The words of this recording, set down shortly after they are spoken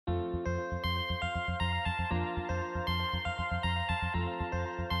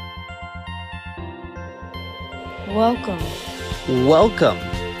Welcome. Welcome.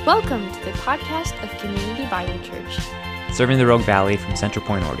 Welcome to the podcast of Community Bible Church. Serving the Rogue Valley from Central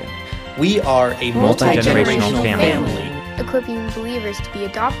Point, Oregon. We are a multi-generational family. Equipping believers to be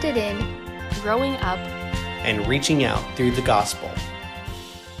adopted in, growing up, and reaching out through the gospel.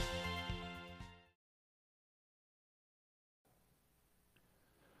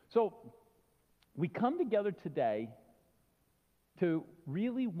 So, we come together today to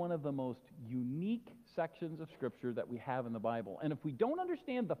really one of the most unique sections of Scripture that we have in the Bible. And if we don't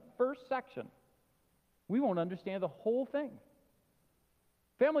understand the first section, we won't understand the whole thing.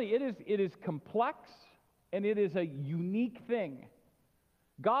 Family, it is complex, and it is a unique thing.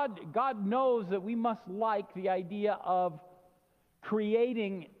 God knows that we must like the idea of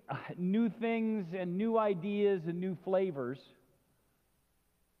creating new things and new ideas and new flavors.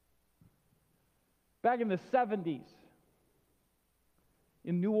 Back in the 70s,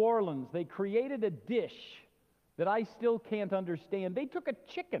 in New Orleans, they created a dish that I still can't understand. They took a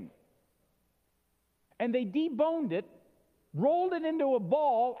chicken, and they deboned it, rolled it into a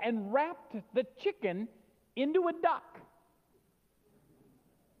ball, and wrapped the chicken into a duck.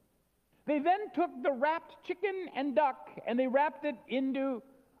 They then took the wrapped chicken and duck, and they wrapped it into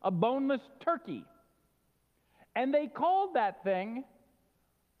a boneless turkey. And they called that thing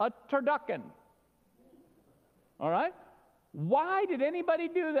a turducken. All right? Why did anybody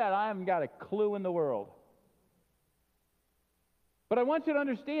do that? I haven't got a clue in the world. But I want you to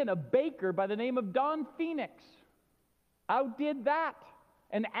understand, a baker by the name of Don Phoenix outdid that.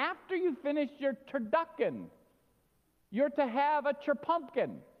 And after you finish your turducken, you're to have a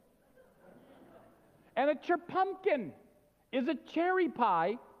chirpumpkin. And a chirpumpkin is a cherry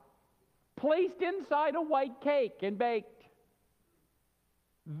pie placed inside a white cake and baked.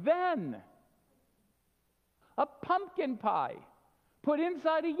 Then a pumpkin pie put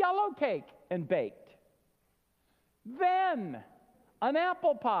inside a yellow cake and baked. Then an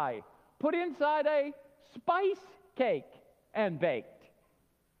apple pie put inside a spice cake and baked.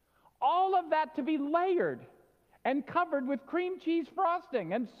 All of that to be layered and covered with cream cheese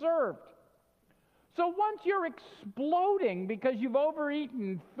frosting and served. So once you're exploding because you've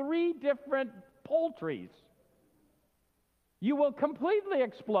overeaten 3 different poultries, you will completely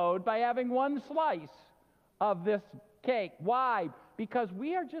explode by having one slice of this cake. Why? Because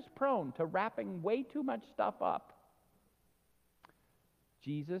we are just prone to wrapping way too much stuff up.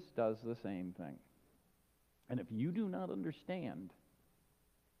 Jesus does the same thing. And if you do not understand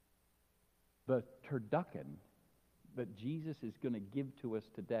the turducken that Jesus is going to give to us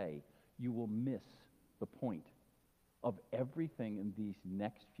today, you will miss the point of everything in these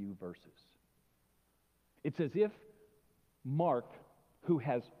next few verses. It's as if Mark, who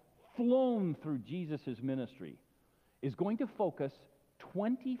has flown through Jesus' ministry, is going to focus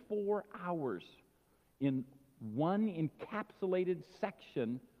 24 hours in one encapsulated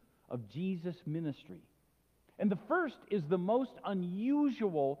section of Jesus' ministry. And the first is the most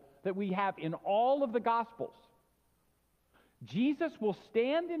unusual that we have in all of the Gospels. Jesus will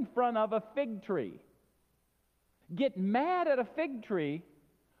stand in front of a fig tree, get mad at a fig tree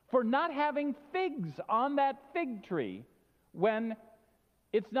for not having figs on that fig tree when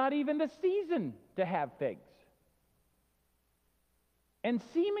it's not even the season to have figs. And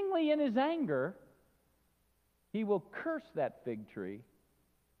seemingly in his anger, he will curse that fig tree,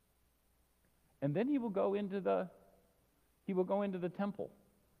 and then he will go into the temple.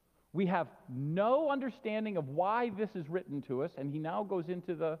 We have no understanding of why this is written to us, and he now goes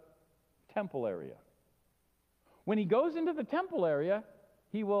into the temple area. When he goes into the temple area,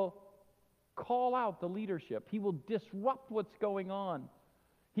 he will call out the leadership. He will disrupt what's going on.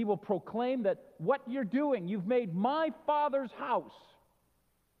 He will proclaim that what you're doing, you've made my Father's house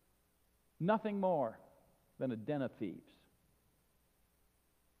nothing more than a den of thieves.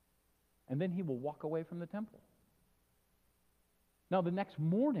 And then he will walk away from the temple. Now, the next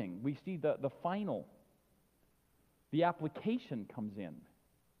morning, we see the application comes in.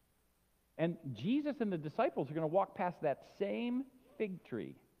 And Jesus and the disciples are going to walk past that same fig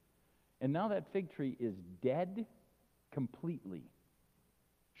tree. And now that fig tree is dead completely,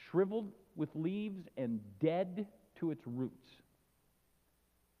 shriveled with leaves and dead to its roots.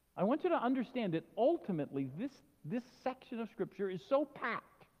 I want you to understand that ultimately this section of Scripture is so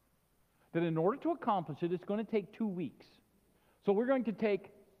packed that in order to accomplish it, it's going to take 2 weeks. So we're going to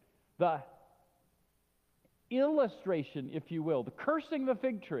take the illustration, if you will, the cursing the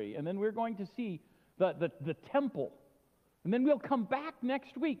fig tree, and then we're going to see the temple. And then we'll come back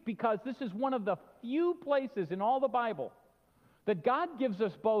next week, because this is one of the few places in all the Bible that God gives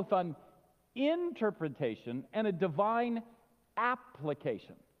us both an interpretation and a divine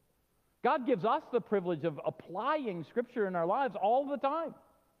application. God gives us the privilege of applying Scripture in our lives all the time.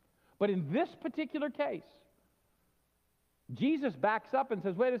 But in this particular case, Jesus backs up and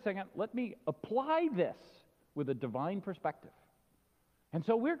says, wait a second, let me apply this with a divine perspective. And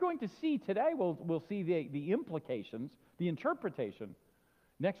so we're going to see today, we'll see the implications, the interpretation.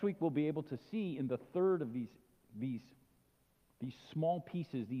 Next week we'll be able to see in the third of these small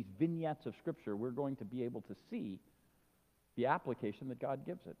pieces, these vignettes of Scripture, we're going to be able to see the application that God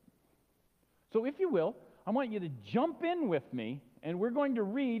gives it. So if you will, I want you to jump in with me, and we're going to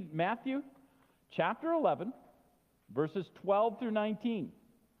read Matthew chapter 11, verses 12 through 19.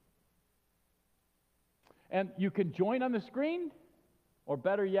 And you can join on the screen, or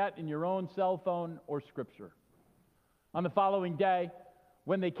better yet, in your own cell phone or Scripture. On the following day,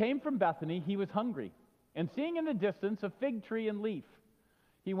 when they came from Bethany, he was hungry, and seeing in the distance a fig tree and leaf,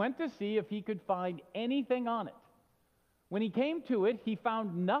 he went to see if he could find anything on it. When he came to it, he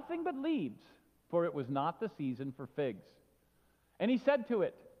found nothing but leaves, for it was not the season for figs. And he said to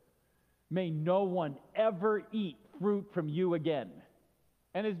it, may no one ever eat fruit from you again.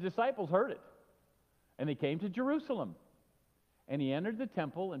 And his disciples heard it. And they came to Jerusalem. And he entered the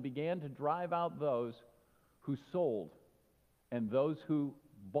temple and began to drive out those who sold and those who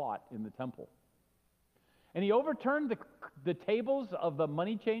bought in the temple. And he overturned the tables of the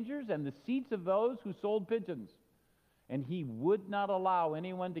money changers and the seats of those who sold pigeons. And he would not allow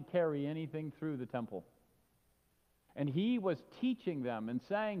anyone to carry anything through the temple. And he was teaching them and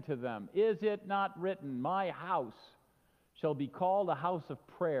saying to them, is it not written, my house shall be called a house of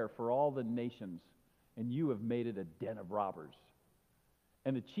prayer for all the nations, and you have made it a den of robbers.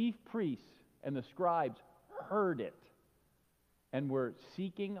 And the chief priests and the scribes heard it and were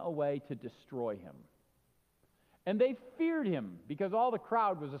seeking a way to destroy him. And they feared him because all the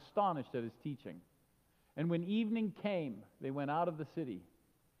crowd was astonished at his teaching. And when evening came, they went out of the city.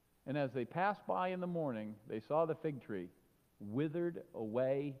 And as they passed by in the morning, they saw the fig tree withered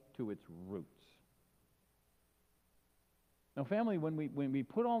away to its roots. Now, family, when we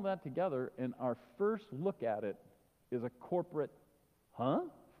put all that together, and our first look at it is a corporate, huh?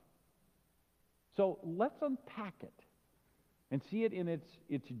 So let's unpack it and see it in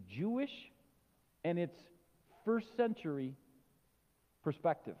its Jewish and its first century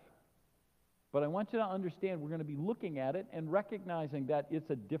perspective. But I want you to understand we're going to be looking at it and recognizing that it's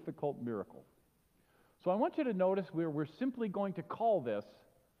a difficult miracle. So I want you to notice we're simply going to call this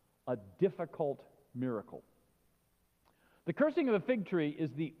a difficult miracle. The cursing of the fig tree is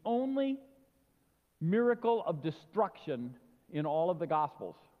the only miracle of destruction in all of the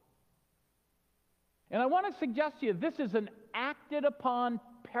Gospels. And I want to suggest to you this is an acted upon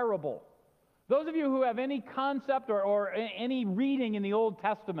parable. Those of you who have any concept or any reading in the Old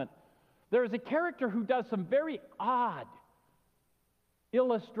Testament, there is a character who does some very odd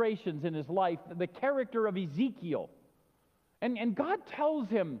illustrations in his life, the character of Ezekiel. And God tells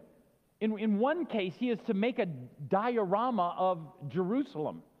him, in one case, he is to make a diorama of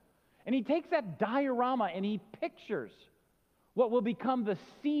Jerusalem. And he takes that diorama and he pictures what will become the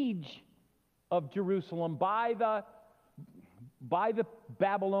siege of Jerusalem by the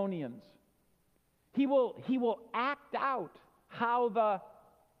Babylonians. He will act out how the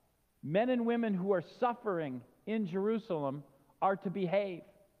men and women who are suffering in Jerusalem are to behave.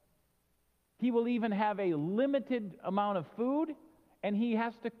 He will even have a limited amount of food, and he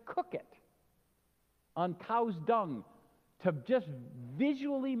has to cook it on cow's dung to just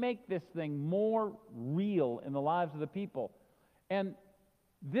visually make this thing more real in the lives of the people. And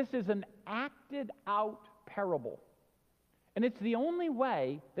this is an acted out parable. And it's the only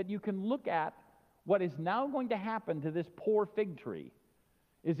way that you can look at what is now going to happen to this poor fig tree,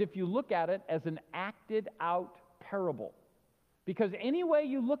 is if you look at it as an acted out parable. Because any way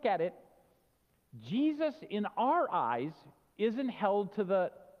you look at it, Jesus in our eyes isn't held to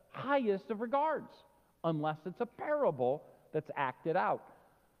the highest of regards unless it's a parable that's acted out.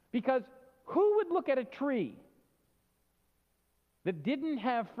 Because who would look at a tree that didn't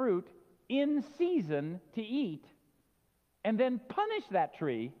have fruit in season to eat and then punish that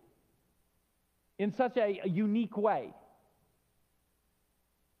tree in such a unique way?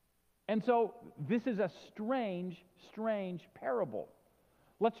 And so this is a strange parable.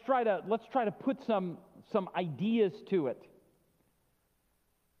 Let's try to put some ideas to it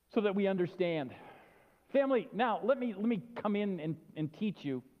so that we understand. Family, now let me come in and teach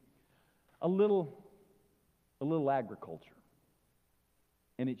you a little agriculture.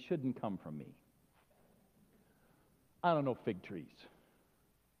 And it shouldn't come from me. I don't know fig trees.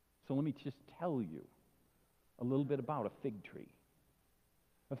 So let me just tell you a little bit about a fig tree.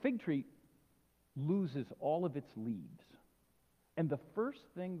 A fig tree loses all of its leaves And the first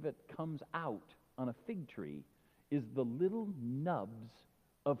thing that comes out on a fig tree is the little nubs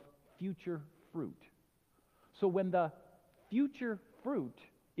of future fruit. So when the future fruit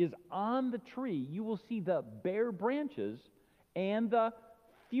is on the tree, you will see the bare branches and the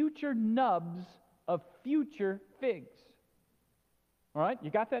future nubs of future figs. All right,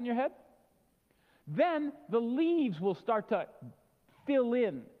 you got that in your head? Then the leaves will start to fill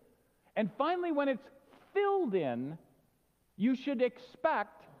in. And finally, when it's filled in, you should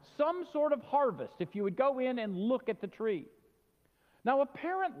expect some sort of harvest if you would go in and look at the tree. Now,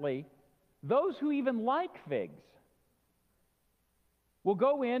 apparently, those who even like figs will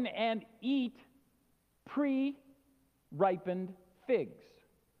go in and eat pre-ripened figs.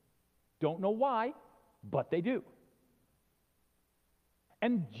 Don't know why, but they do.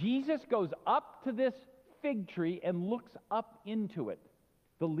 And Jesus goes up to this fig tree and looks up into it.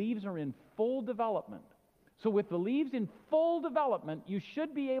 The leaves are in full development. So with the leaves in full development, you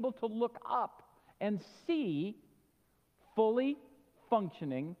should be able to look up and see fully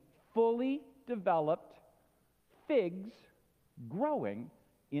functioning, fully developed figs growing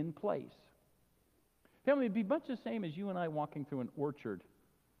in place. Family, it'd be much the same as you and I walking through an orchard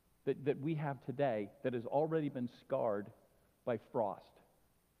that we have today that has already been scarred by frost.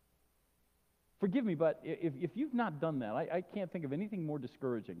 Forgive me, but if you've not done that, I can't think of anything more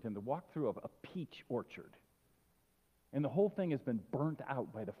discouraging than to walk through a peach orchard and the whole thing has been burnt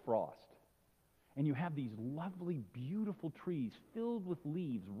out by the frost. And you have these lovely, beautiful trees filled with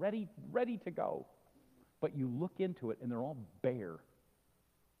leaves, ready to go. But you look into it and they're all bare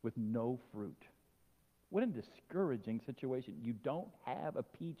with no fruit. What a discouraging situation. You don't have a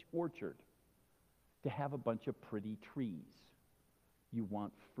peach orchard to have a bunch of pretty trees. You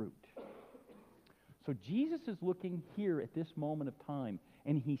want fruit. So Jesus is looking here at this moment of time,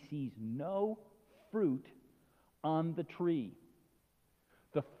 and he sees no fruit on the tree.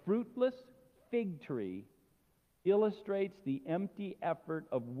 The fruitless fig tree illustrates the empty effort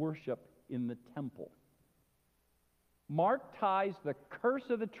of worship in the temple. Mark ties the curse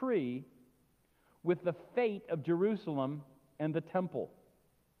of the tree with the fate of Jerusalem and the temple.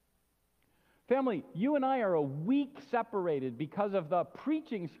 Family, you and I are a week separated because of the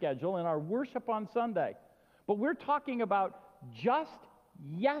preaching schedule and our worship on Sunday. But we're talking about just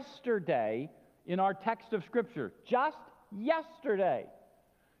yesterday in our text of Scripture. Just yesterday.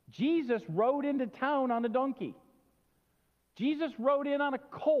 Jesus rode into town on a donkey. Jesus rode in on a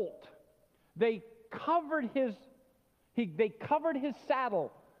colt. They covered his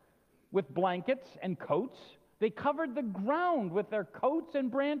saddle with blankets and coats. They covered the ground with their coats and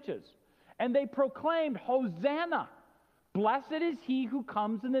branches. And they proclaimed, Hosanna! Blessed is he who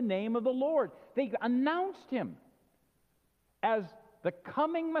comes in the name of the Lord. They announced him as the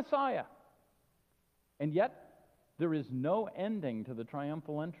coming Messiah. And yet, there is no ending to the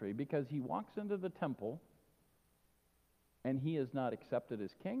triumphal entry because he walks into the temple and he is not accepted as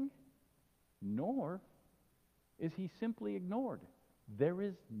king, nor is he simply ignored. There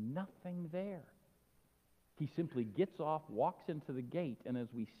is nothing there. He simply gets off, walks into the gate, and as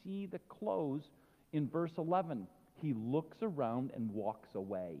we see the close in verse 11, he looks around and walks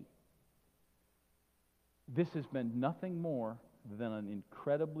away. This has been nothing more than an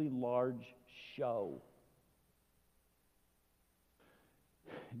incredibly large show.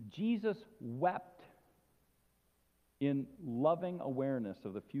 Jesus wept in loving awareness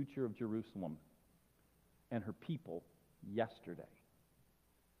of the future of Jerusalem and her people yesterday.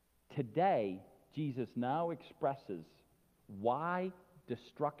 Today, Jesus now expresses why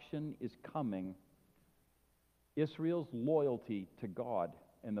destruction is coming, Israel's loyalty to God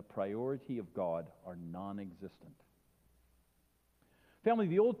and the priority of God are non-existent. Family,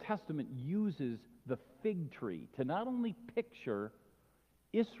 the Old Testament uses the fig tree to not only picture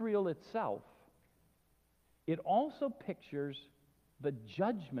Israel itself, it also pictures the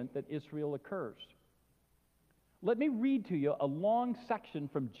judgment that Israel occurs. Let me read to you a long section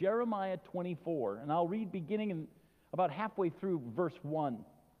from Jeremiah 24, and I'll read beginning in about halfway through verse 1.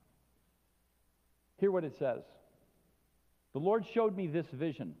 Hear what it says. The Lord showed me this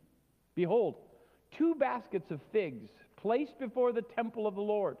vision. Behold, 2 baskets of figs placed before the temple of the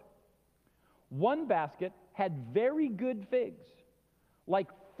Lord. One basket had very good figs, like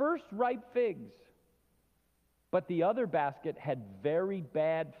first ripe figs, but the other basket had very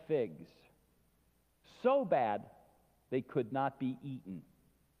bad figs. So bad they could not be eaten.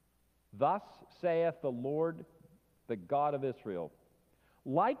 Thus saith the Lord, the God of Israel,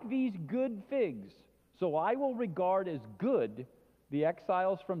 like these good figs, so I will regard as good the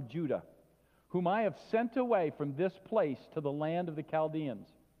exiles from Judah, whom I have sent away from this place to the land of the Chaldeans.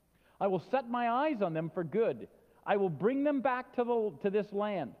 I will set my eyes on them for good. I will bring them back to this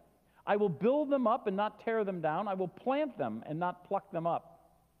land. I will build them up and not tear them down. I will plant them and not pluck them up.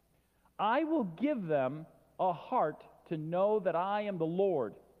 I will give them a heart to know that I am the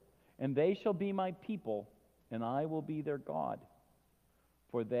Lord, and they shall be my people, and I will be their God.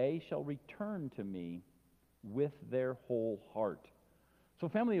 For they shall return to me with their whole heart. So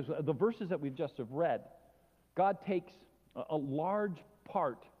family, the verses that we've just have read, God takes a large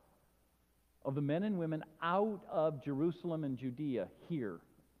part of the men and women out of Jerusalem and Judea here.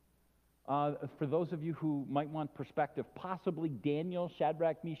 For those of you who might want perspective, possibly Daniel,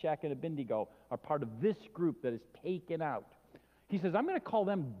 Shadrach, Meshach, and Abednego are part of this group that is taken out. He says, I'm going to call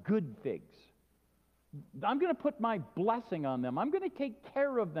them good figs. I'm going to put my blessing on them. I'm going to take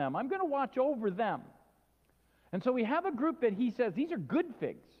care of them. I'm going to watch over them. And so we have a group that he says, these are good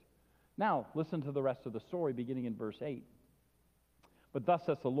figs. Now, listen to the rest of the story beginning in verse 8. But thus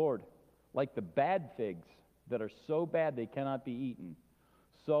says the Lord, like the bad figs that are so bad they cannot be eaten,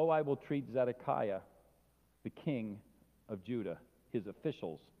 so I will treat Zedekiah, the king of Judah, his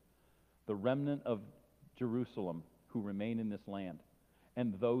officials, the remnant of Jerusalem who remain in this land,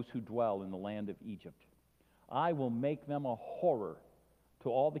 and those who dwell in the land of Egypt. I will make them a horror to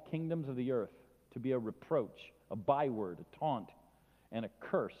all the kingdoms of the earth, to be a reproach, a byword, a taunt, and a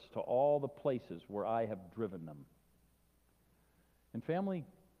curse to all the places where I have driven them. And family,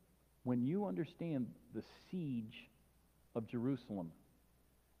 when you understand the siege of Jerusalem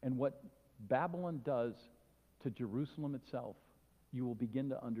and what Babylon does to Jerusalem itself, you will begin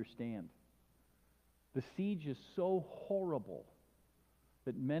to understand. The siege is so horrible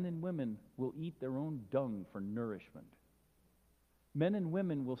that men and women will eat their own dung for nourishment. Men and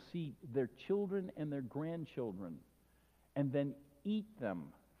women will see their children and their grandchildren and then eat them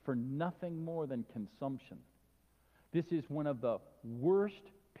for nothing more than consumption. This is one of the worst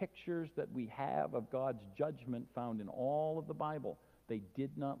pictures that we have of God's judgment found in all of the Bible. They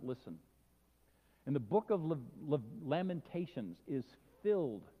did not listen. And the book of Lamentations is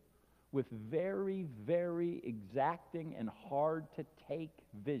filled with very, very exacting and hard to take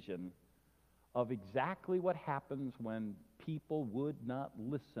vision of exactly what happens when people would not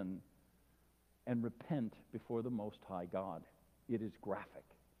listen and repent before the Most High God. It is graphic.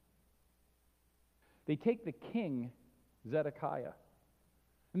 They take the king Zedekiah.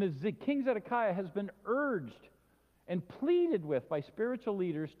 And the king Zedekiah has been urged and pleaded with by spiritual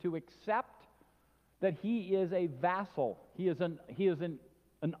leaders to accept that he is a vassal. He is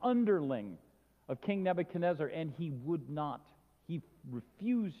an underling of King Nebuchadnezzar, and he would not. He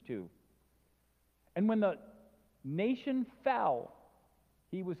refused to. And when the nation fell,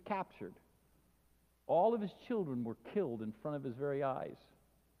 he was captured. All of his children were killed in front of his very eyes.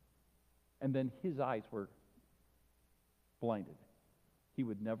 And then his eyes were blinded. He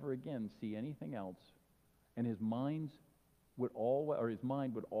would never again see anything else, and his mind would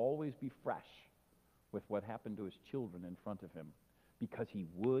always be fresh with what happened to his children in front of him, because he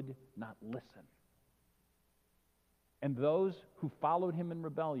would not listen. And those who followed him in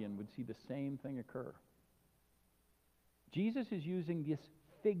rebellion would see the same thing occur. Jesus is using this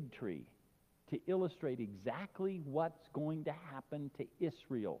fig tree to illustrate exactly what's going to happen to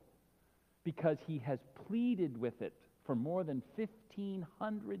Israel, because he has pleaded with it for more than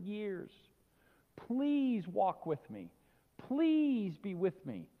 1,500 years. Please walk with me. Please be with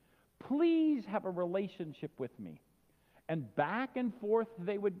me. Please have a relationship with me. And back and forth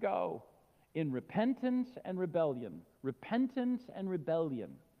they would go in repentance and rebellion,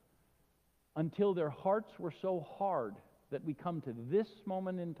 until their hearts were so hard that we come to this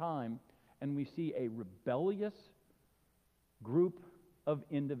moment in time and we see a rebellious group of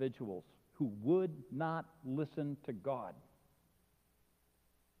individuals who would not listen to God.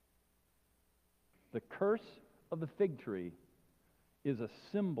 The curse of the fig tree is a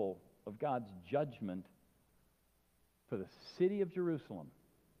symbol of God's judgment for the city of Jerusalem,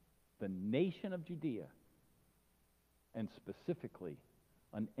 the nation of Judea, and specifically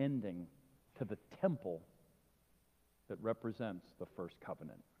an ending to the temple that represents the first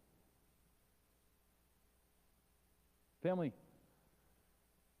covenant. Family,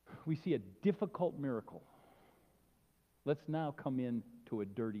 we see a difficult miracle. Let's now come in to a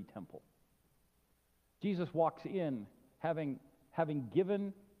dirty temple. Jesus walks in having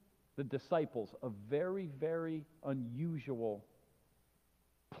given the disciples a very, very unusual,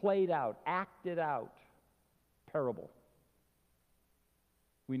 played out, acted out parable.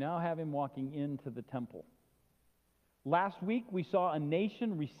 We now have him walking into the temple. Last week we saw a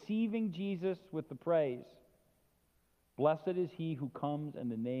nation receiving Jesus with the praise, "Blessed is he who comes in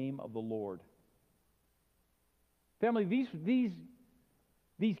the name of the Lord." Family,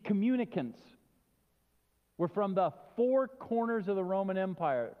 these communicants were from the four corners of the Roman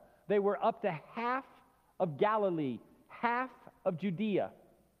Empire. They were up to half of Galilee, half of Judea.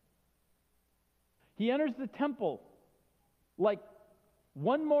 He enters the temple like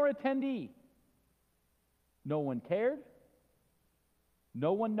one more attendee. No one cared.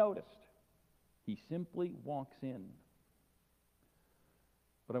 No one noticed. He simply walks in.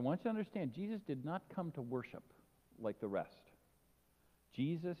 But I want you to understand, Jesus did not come to worship like the rest.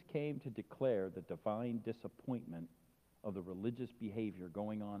 Jesus came to declare the divine disappointment of the religious behavior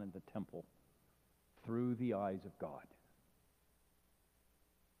going on in the temple through the eyes of God.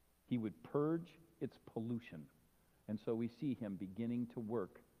 He would purge its pollution. And so we see him beginning to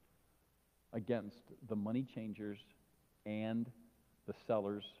work against the money changers and the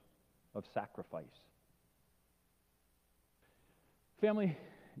sellers of sacrifice. Family,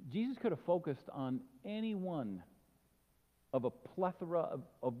 Jesus could have focused on any one of a plethora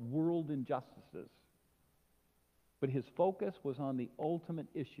of world injustices. But his focus was on the ultimate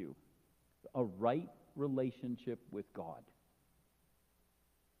issue, a right relationship with God.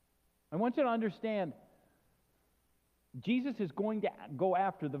 I want you to understand, Jesus is going to go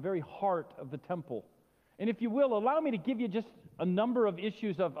after the very heart of the temple. And if you will, allow me to give you just a number of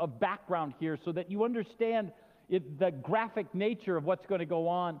issues of background here so that you understand the graphic nature of what's going to go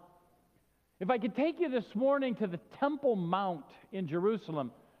on. If I could take you this morning to the Temple Mount in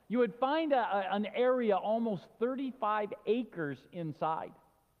Jerusalem, you would find an area almost 35 acres inside,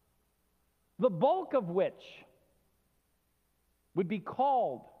 the bulk of which would be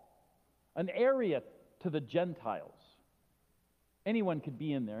called an area to the Gentiles. Anyone could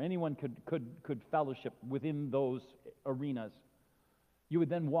be in there. Anyone could fellowship within those arenas. You would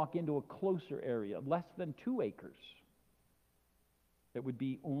then walk into a closer area, less than 2 acres, that would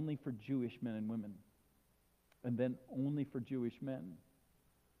be only for Jewish men and women, and then only for Jewish men.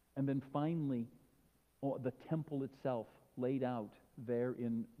 And then finally, the temple itself laid out there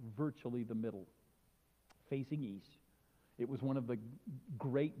in virtually the middle, facing east. It was one of the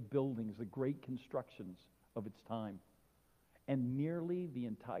great buildings, the great constructions of its time. And nearly the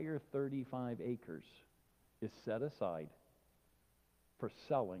entire 35 acres is set aside for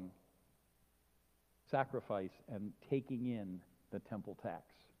selling, sacrifice, and taking in the temple tax.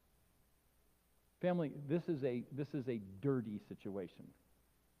 Family, this is a dirty situation.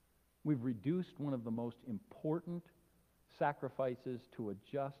 We've reduced one of the most important sacrifices to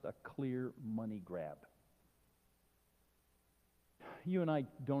just a clear money grab. You and I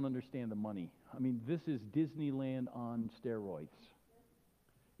don't understand the money. I mean, this is Disneyland on steroids.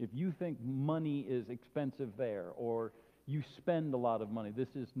 If you think money is expensive there, or you spend a lot of money,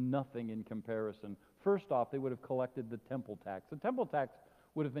 this is nothing in comparison. First off, they would have collected the temple tax. The temple tax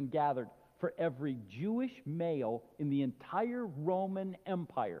would have been gathered for every Jewish male in the entire Roman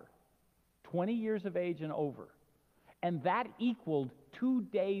Empire, 20 years of age and over. And that equaled 2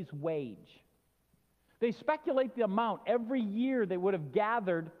 days' wage. They speculate the amount every year they would have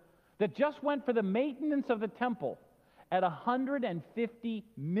gathered that just went for the maintenance of the temple at $150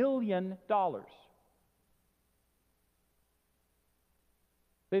 million.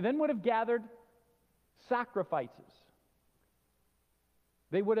 They then would have gathered sacrifices.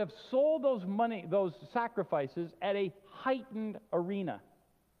 They would have sold those sacrifices at a heightened arena.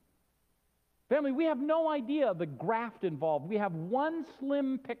 Family, we have no idea the graft involved. We have one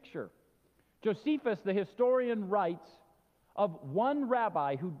slim picture. Josephus, the historian, writes of one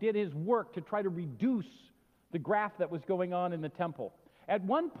rabbi who did his work to try to reduce the graft that was going on in the temple. At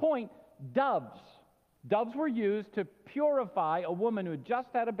one point, doves were used to purify a woman who had just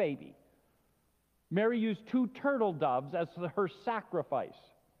had a baby. Mary used 2 turtle doves as her sacrifice.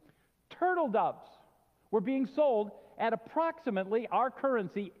 Turtle doves were being sold at approximately, our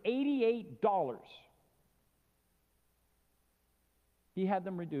currency, $88. He had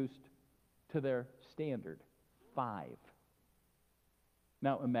them reduced to their standard, 5.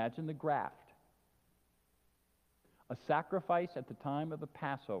 Now imagine the graft. A sacrifice at the time of the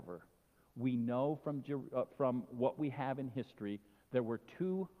Passover, we know from what we have in history, there were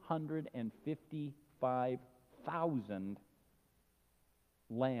 255,000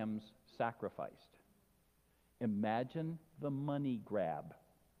 lambs sacrificed. Imagine the money grab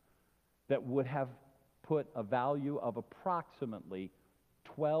that would have put a value of approximately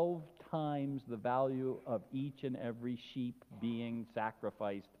 12 times the value of each and every sheep being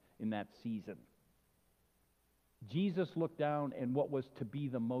sacrificed in that season. Jesus looked down, and what was to be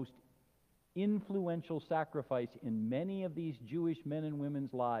the most influential sacrifice in many of these Jewish men and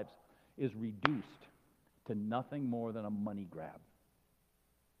women's lives is reduced to nothing more than a money grab.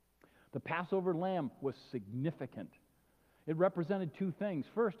 The Passover lamb was significant. It represented 2 things.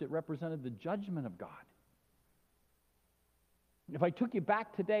 First, it represented the judgment of God. If I took you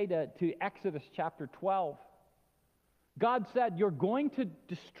back today to Exodus chapter 12, God said, you're going to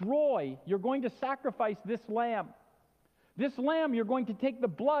destroy, you're going to sacrifice this lamb. This lamb, you're going to take the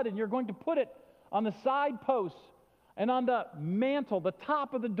blood and you're going to put it on the side posts and on the mantle, the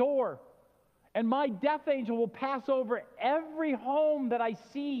top of the door. And my death angel will pass over every home that I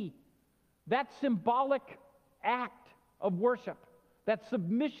see. That symbolic act of worship, that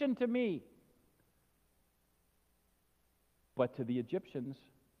submission to me. But to the Egyptians,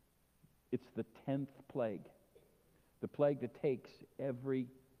 it's the 10th plague. The plague that takes every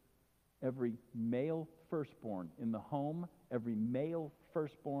male firstborn in the home, every male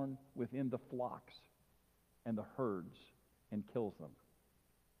firstborn within the flocks and the herds, and kills them.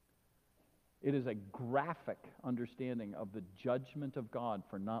 It is a graphic understanding of the judgment of God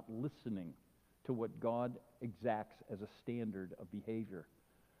for not listening to what God exacts as a standard of behavior,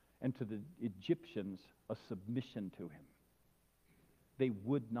 and to the Egyptians, a submission to him. They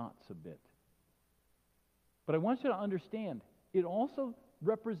would not submit. But I want you to understand, it also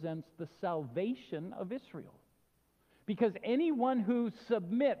represents the salvation of Israel. Because anyone who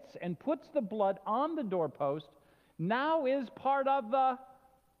submits and puts the blood on the doorpost now is part of the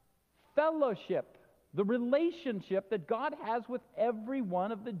fellowship, the relationship that God has with every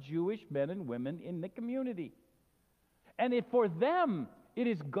one of the Jewish men and women in the community. And for them, it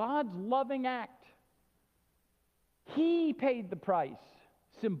is God's loving act. He paid the price,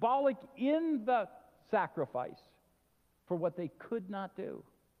 symbolic in the sacrifice, for what they could not do.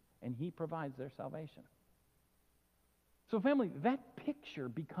 And he provides their salvation. So family, that picture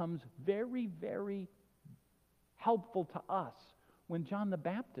becomes very, very helpful to us when John the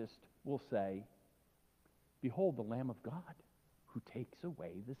Baptist will say, "Behold the Lamb of God who takes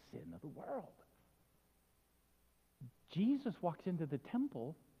away the sin of the world." Jesus walks into the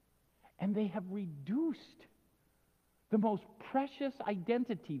temple and they have reduced the most precious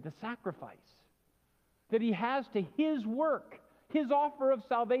identity, the sacrifice, that he has to his work, his offer of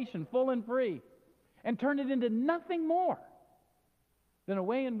salvation, full and free, and turn it into nothing more than a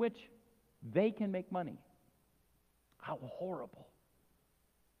way in which they can make money. How horrible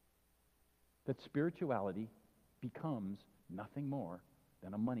that spirituality becomes nothing more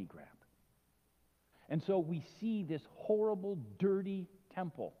than a money grab. And so we see this horrible, dirty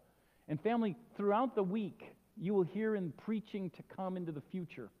temple. And family, throughout the week, you will hear in preaching to come into the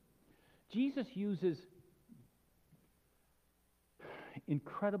future, Jesus uses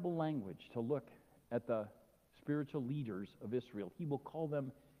incredible language to look at the spiritual leaders of Israel. He will call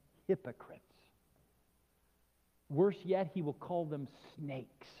them hypocrites. Worse yet, he will call them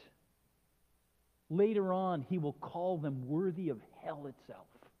snakes. Later on, he will call them worthy of hell itself.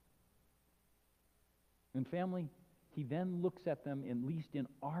 And family, he then looks at them, at least in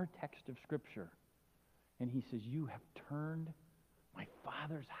our text of Scripture, and he says, "You have turned my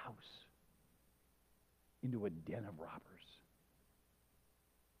Father's house into a den of robbers."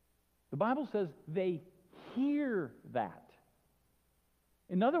 The Bible says they hear that.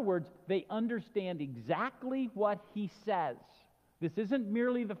 In other words, they understand exactly what he says. This isn't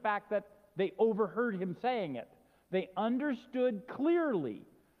merely the fact that they overheard him saying it. They understood clearly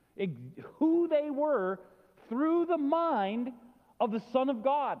who they were through the mind of the Son of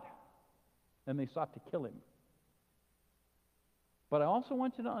God. And they sought to kill him. But I also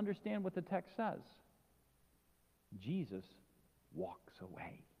want you to understand what the text says. Jesus walks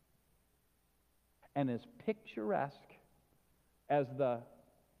away. And as picturesque as the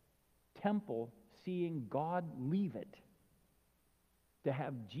temple seeing God leave it, to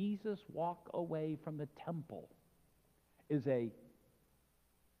have Jesus walk away from the temple is a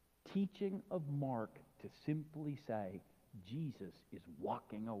teaching of Mark to simply say Jesus is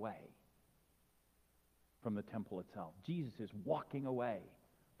walking away from the temple itself. Jesus is walking away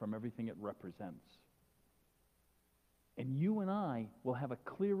from everything it represents. And you and I will have a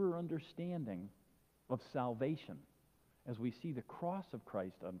clearer understanding of salvation as we see the cross of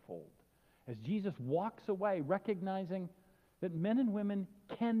Christ unfold. As Jesus walks away, recognizing that men and women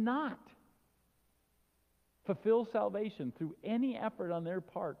cannot fulfill salvation through any effort on their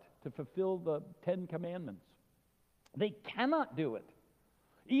part to fulfill the 10 Commandments. They cannot do it.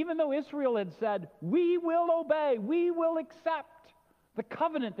 Even though Israel had said, "We will obey, we will accept the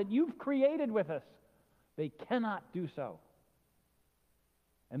covenant that you've created with us," they cannot do so.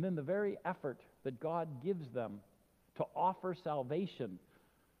 And then the very effort that God gives them to offer salvation,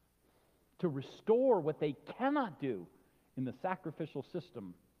 to restore what they cannot do in the sacrificial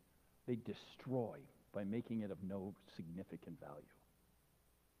system, they destroy by making it of no significant value.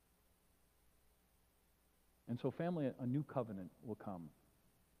 And so, family, a new covenant will come.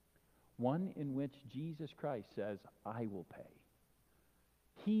 One in which Jesus Christ says, "I will pay.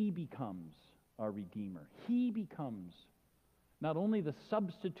 He becomes our Redeemer. He becomes not only the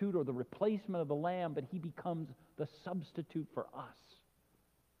substitute or the replacement of the Lamb, but He becomes the substitute for us.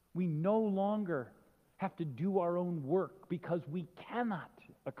 We no longer have to do our own work because we cannot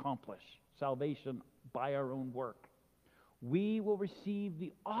accomplish salvation by our own work. We will receive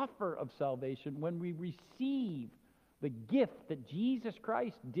the offer of salvation when we receive the gift that Jesus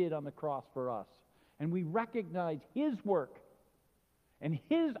Christ did on the cross for us. And we recognize His work and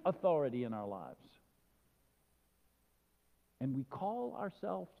His authority in our lives. And we call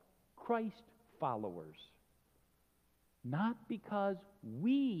ourselves Christ followers, not because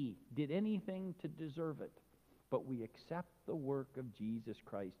we did anything to deserve it, but we accept the work of Jesus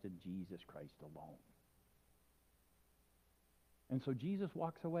Christ and Jesus Christ alone. And so Jesus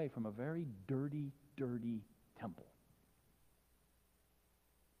walks away from a very dirty, dirty temple.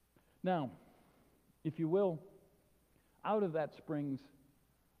 Now, if you will, out of that springs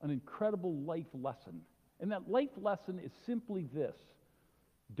an incredible life lesson. And that life lesson is simply this: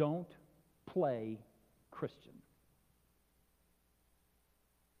 don't play Christian.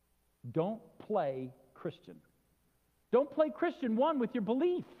 Don't play Christian. Don't play Christian, one, with your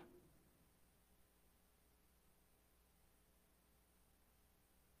belief.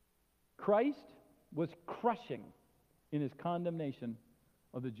 Christ was crushing in His condemnation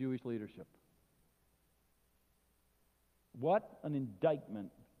of the Jewish leadership. What an indictment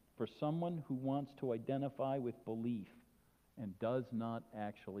for someone who wants to identify with belief and does not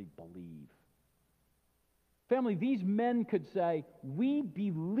actually believe. Family, these men could say, we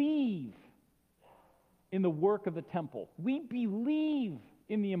believe in the work of the temple. We believe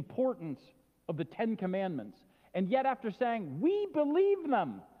in the importance of the Ten Commandments. And yet after saying, we believe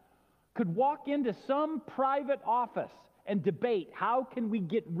them, could walk into some private office and debate, how can we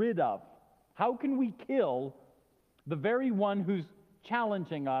get rid of, how can we kill the very one who's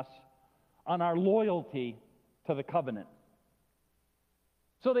challenging us on our loyalty to the covenant.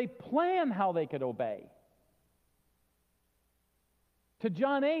 So they plan how they could obey. To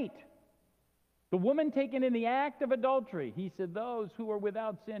John 8, the woman taken in the act of adultery, He said, those who are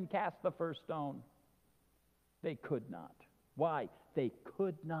without sin cast the first stone. They could not. Why? They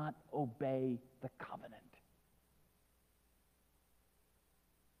could not obey the covenant.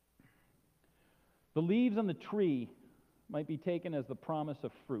 The leaves on the tree might be taken as the promise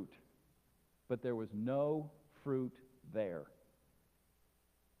of fruit, but there was no fruit there.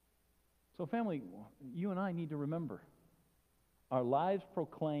 So family, you and I need to remember, our lives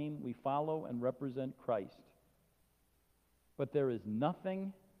proclaim we follow and represent Christ, but there is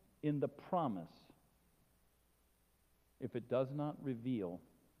nothing in the promise if it does not reveal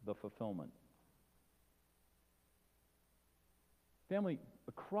the fulfillment. Family,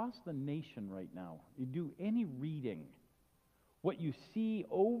 across the nation right now, you do any reading, what you see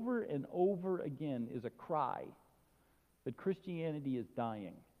over and over again is a cry that Christianity is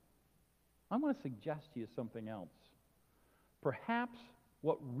dying. I want to suggest to you something else. Perhaps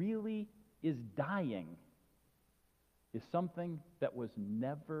what really is dying is something that was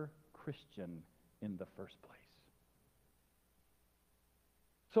never Christian in the first place.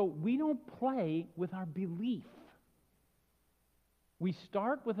 So we don't play with our belief. We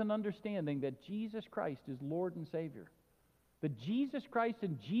start with an understanding that Jesus Christ is Lord and Savior. That Jesus Christ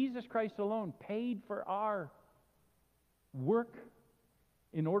and Jesus Christ alone paid for our work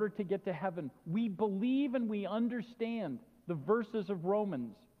in order to get to heaven. We believe and we understand the verses of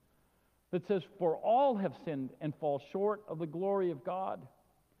Romans that says, for all have sinned and fall short of the glory of God.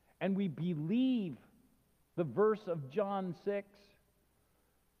 And we believe the verse of John 6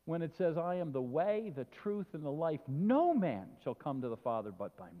 when it says, I am the way, the truth, and the life. No man shall come to the Father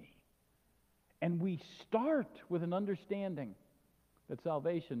but by me. And we start with an understanding that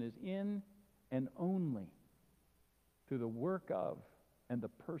salvation is in and only through the work of and the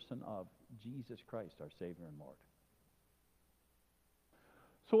person of Jesus Christ, our Savior and Lord.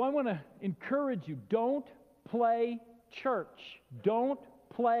 So I want to encourage you, don't play church. Don't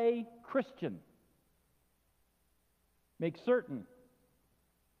play Christian. Make certain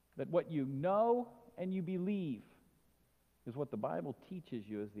that what you know and you believe is what the Bible teaches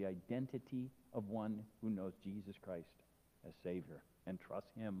you as the identity of one who knows Jesus Christ as Savior and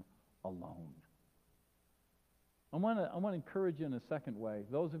trusts Him alone. I want to encourage you in a second way.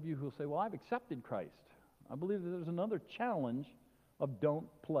 Those of you who say, well, I've accepted Christ. I believe that there's another challenge of don't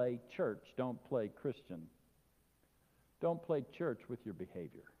play church, don't play Christian. Don't play church with your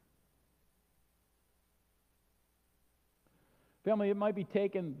behavior. Family, it might be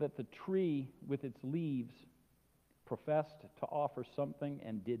taken that the tree with its leaves professed to offer something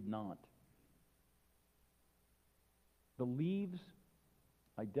and did not. The leaves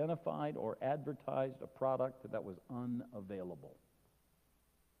identified or advertised a product that was unavailable.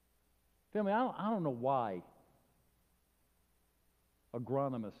 Family, I don't know why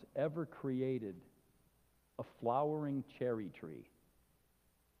agronomists ever created a flowering cherry tree.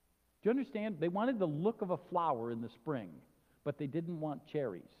 Do you understand? They wanted the look of a flower in the spring, but they didn't want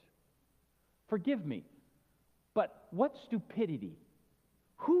cherries. Forgive me, but what stupidity.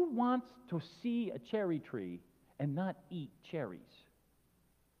 Who wants to see a cherry tree and not eat cherries?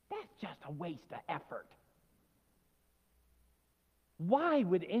 That's just a waste of effort. Why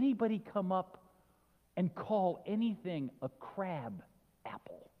would anybody come up and call anything a crab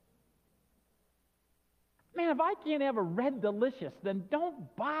apple? Man, if I can't have a red delicious, then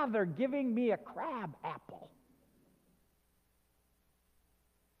don't bother giving me a crab apple.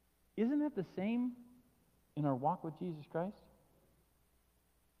 Isn't that the same in our walk with Jesus Christ?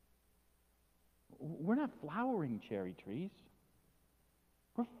 We're not flowering cherry trees.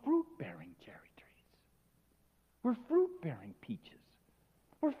 We're fruit-bearing cherry trees. We're fruit-bearing peaches.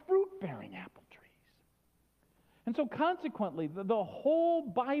 We're fruit-bearing apple trees. And so consequently, the whole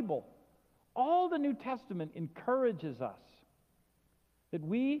Bible, all the New Testament encourages us that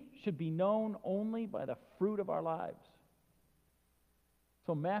we should be known only by the fruit of our lives.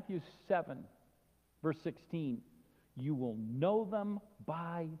 So Matthew 7, verse 16, you will know them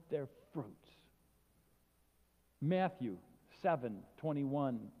by their fruits. Matthew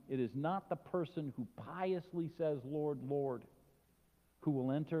 7:21, it is not the person who piously says, Lord, Lord, who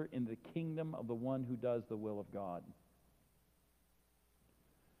will enter in the kingdom of the one who does the will of God.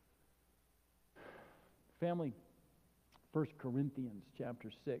 Family, 1 Corinthians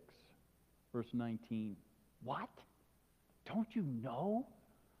chapter 6, verse 19. What? Don't you know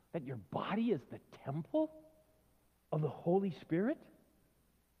that your body is the temple of the Holy Spirit?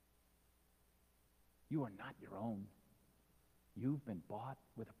 You are not your own. You've been bought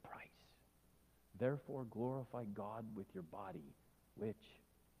with a price. Therefore, glorify God with your body, which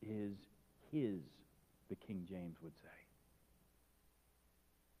is His, the King James would say.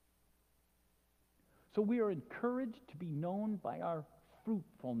 So we are encouraged to be known by our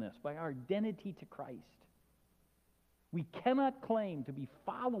fruitfulness, by our identity to Christ. We cannot claim to be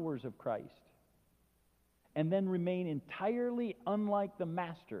followers of Christ and then remain entirely unlike the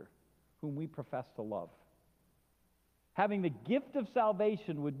Master whom we profess to love. Having the gift of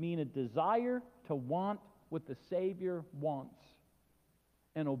salvation would mean a desire to want what the Savior wants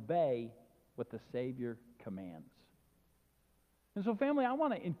and obey what the Savior commands. And so, family, I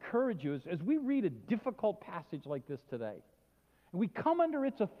want to encourage you as we read a difficult passage like this today, and we come under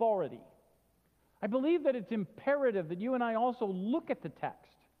its authority, I believe that it's imperative that you and I also look at the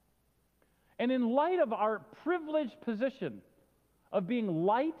text. And in light of our privileged position of being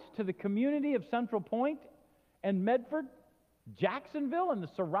light to the community of Central Point and Medford, Jacksonville, and the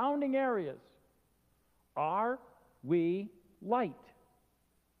surrounding areas, are we light?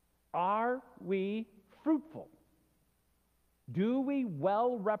 Are we fruitful? Do we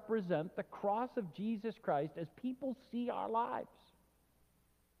well represent the cross of Jesus Christ as people see our lives?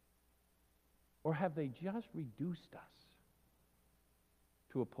 Or have they just reduced us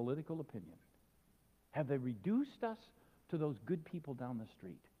to a political opinion? Have they reduced us to those good people down the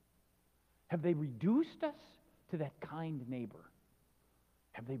street? Have they reduced us to that kind neighbor?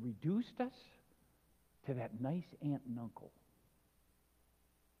 Have they reduced us to that nice aunt and uncle?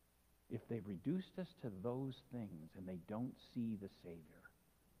 If they've reduced us to those things and they don't see the Savior,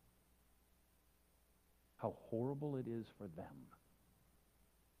 how horrible it is for them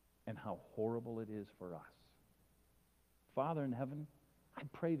and how horrible it is for us. Father in heaven, I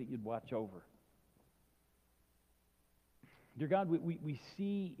pray that you'd watch over. Dear God, we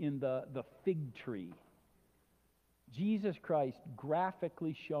see in the fig tree Jesus Christ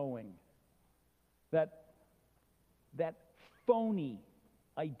graphically showing that phony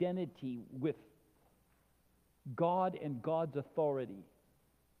identity with God and God's authority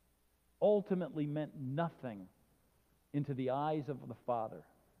ultimately meant nothing into the eyes of the Father.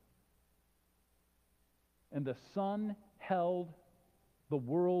 And the Son held the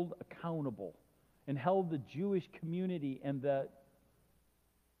world accountable and held the Jewish community and the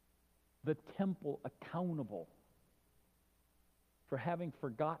temple accountable for having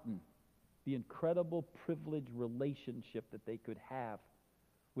forgotten the incredible privileged relationship that they could have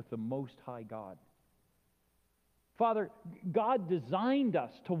with the Most High God. Father, God designed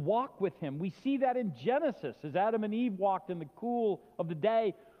us to walk with Him. We see that in Genesis as Adam and Eve walked in the cool of the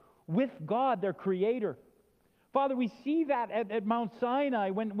day with God, their Creator. Father, we see that at Mount Sinai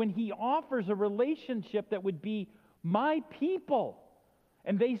when He offers a relationship that would be my people.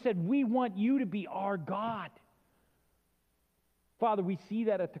 And they said, we want you to be our God. Father, we see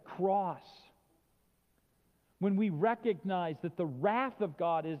that at the cross. When we recognize that the wrath of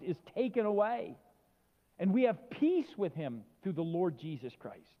God is taken away, and we have peace with Him through the Lord Jesus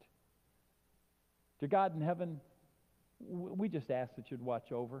Christ. Dear God in heaven, we just ask that you'd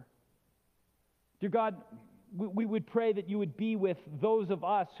watch over. Dear God, we would pray that you would be with those of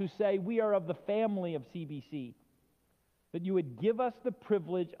us who say we are of the family of CBC, that you would give us the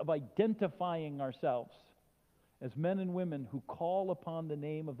privilege of identifying ourselves as men and women who call upon the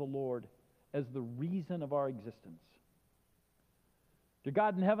name of the Lord as the reason of our existence. Dear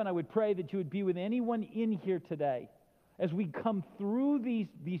God in heaven, I would pray that you would be with anyone in here today as we come through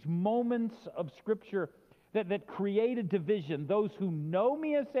these moments of Scripture that create a division, those who know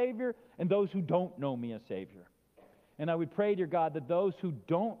me as Savior and those who don't know me as Savior. And I would pray, dear God, that those who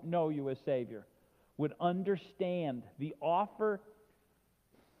don't know you as Savior would understand the offer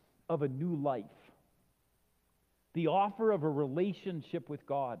of a new life, the offer of a relationship with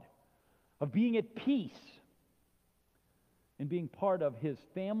God, of being at peace and being part of His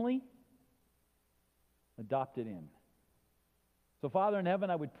family, adopted in. So, Father in heaven,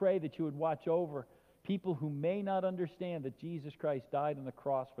 I would pray that you would watch over people who may not understand that Jesus Christ died on the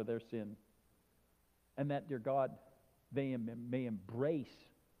cross for their sin, and that, dear God, they may embrace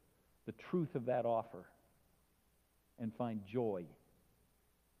the truth of that offer and find joy.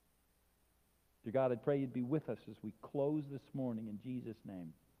 Dear God, I pray you'd be with us as we close this morning in Jesus'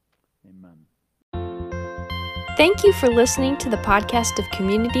 name. Amen. Thank you for listening to the podcast of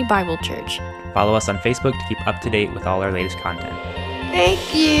Community Bible Church. Follow us on Facebook to keep up to date with all our latest content.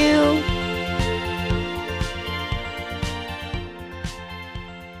 Thank you.